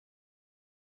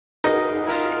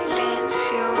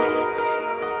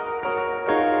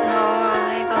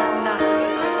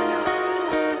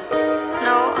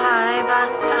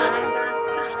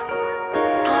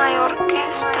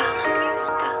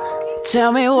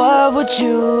Tell me, what would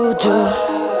you do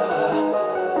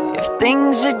if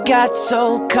things had got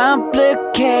so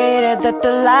complicated that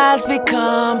the lies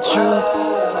become true,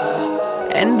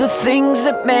 and the things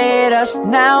that made us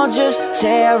now just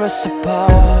tear us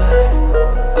apart?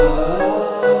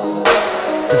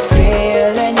 The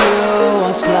feeling you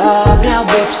once loved now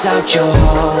whips out your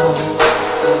heart.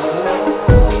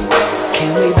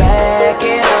 Can we back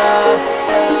it up,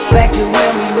 back to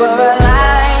when we were alive?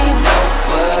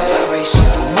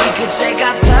 We could take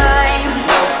our time,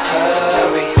 no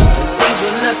hurry. Things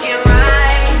were looking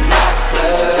right, not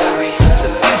blurry. The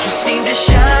future seemed to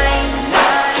shine,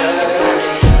 not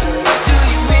dirty. Do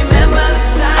you remember the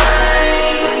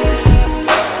time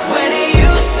when it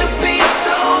used to be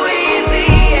so easy?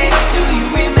 And do you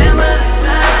remember the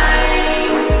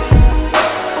time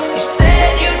you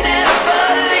said you'd never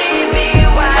leave me?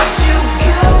 Why'd you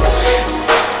go?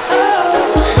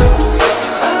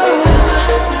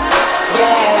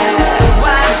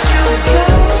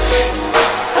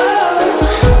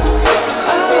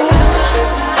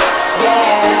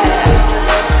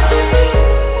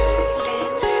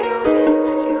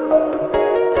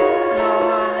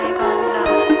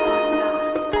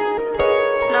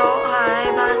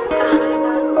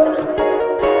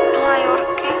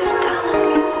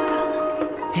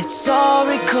 It's all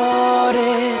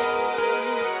recorded.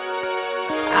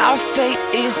 Our fate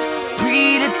is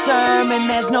predetermined.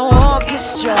 There's no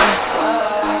orchestra.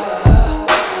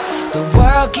 The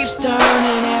world keeps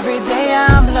turning. Every day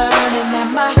I'm learning that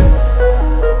my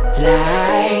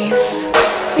life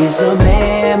is a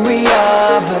memory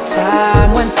of a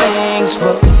time when things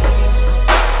were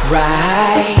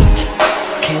right.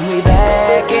 Can we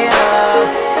back it up,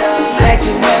 back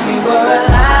to when we were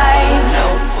alive? No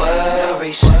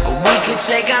worries, we could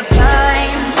take our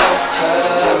time, no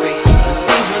hurry.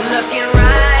 Things were looking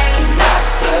right, not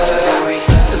blurry.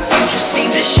 The future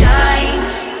seemed to shine.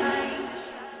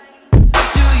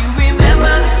 Do you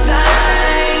remember the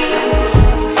time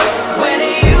when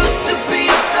it used to be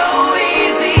so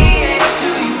easy? And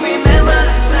do you remember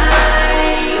the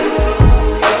time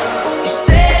you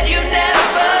said you'd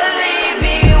never leave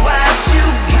me? Why'd you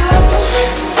go?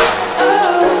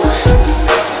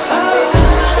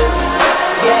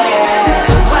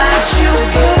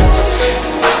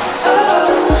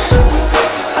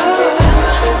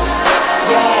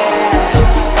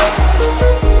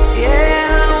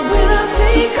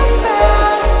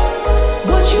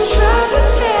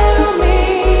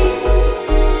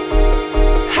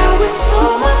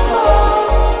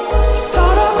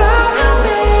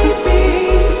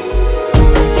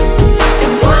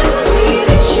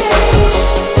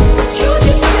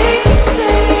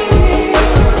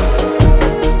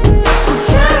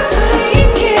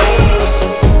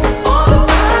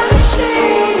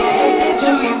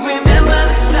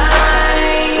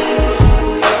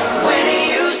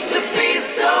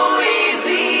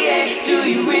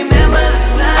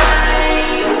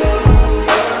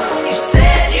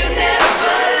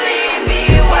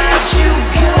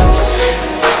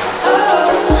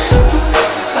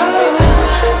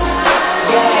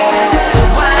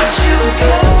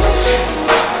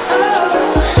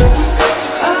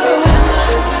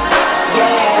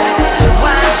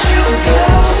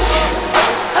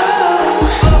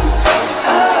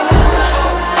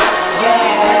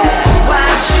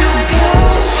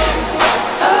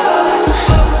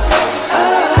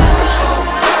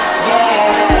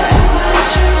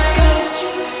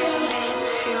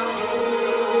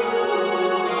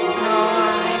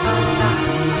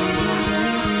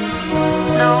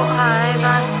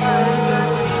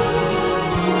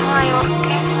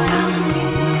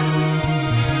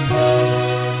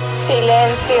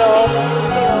 Silencio,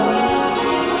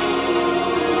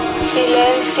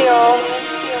 silencio,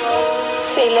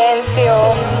 silencio,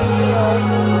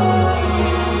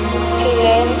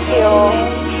 silencio,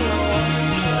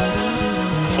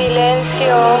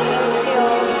 silencio.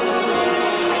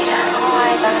 Mira, no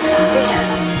hay banda.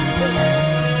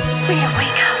 Mira,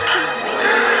 wake up.